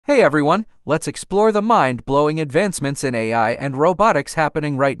Hey everyone, let's explore the mind-blowing advancements in AI and robotics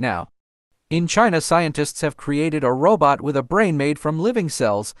happening right now. In China, scientists have created a robot with a brain made from living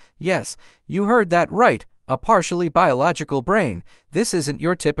cells. Yes, you heard that right, a partially biological brain. This isn't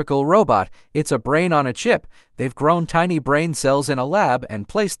your typical robot, it's a brain on a chip. They've grown tiny brain cells in a lab and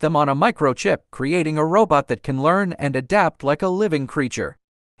placed them on a microchip, creating a robot that can learn and adapt like a living creature.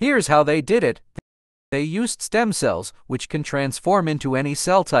 Here's how they did it. They used stem cells, which can transform into any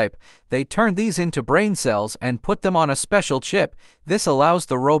cell type. They turned these into brain cells and put them on a special chip. This allows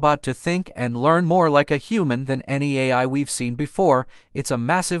the robot to think and learn more like a human than any AI we've seen before. It's a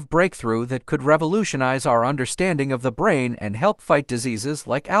massive breakthrough that could revolutionize our understanding of the brain and help fight diseases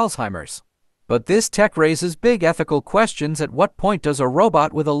like Alzheimer's. But this tech raises big ethical questions. At what point does a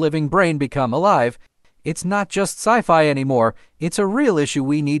robot with a living brain become alive? It's not just sci-fi anymore, it's a real issue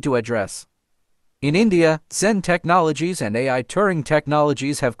we need to address. In India, Zen Technologies and AI Turing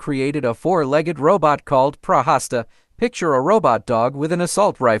Technologies have created a four-legged robot called Prahasta. Picture a robot dog with an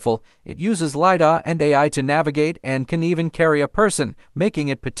assault rifle. It uses LIDAR and AI to navigate and can even carry a person, making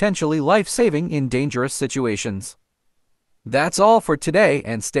it potentially life-saving in dangerous situations. That's all for today,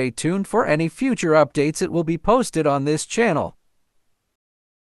 and stay tuned for any future updates. It will be posted on this channel.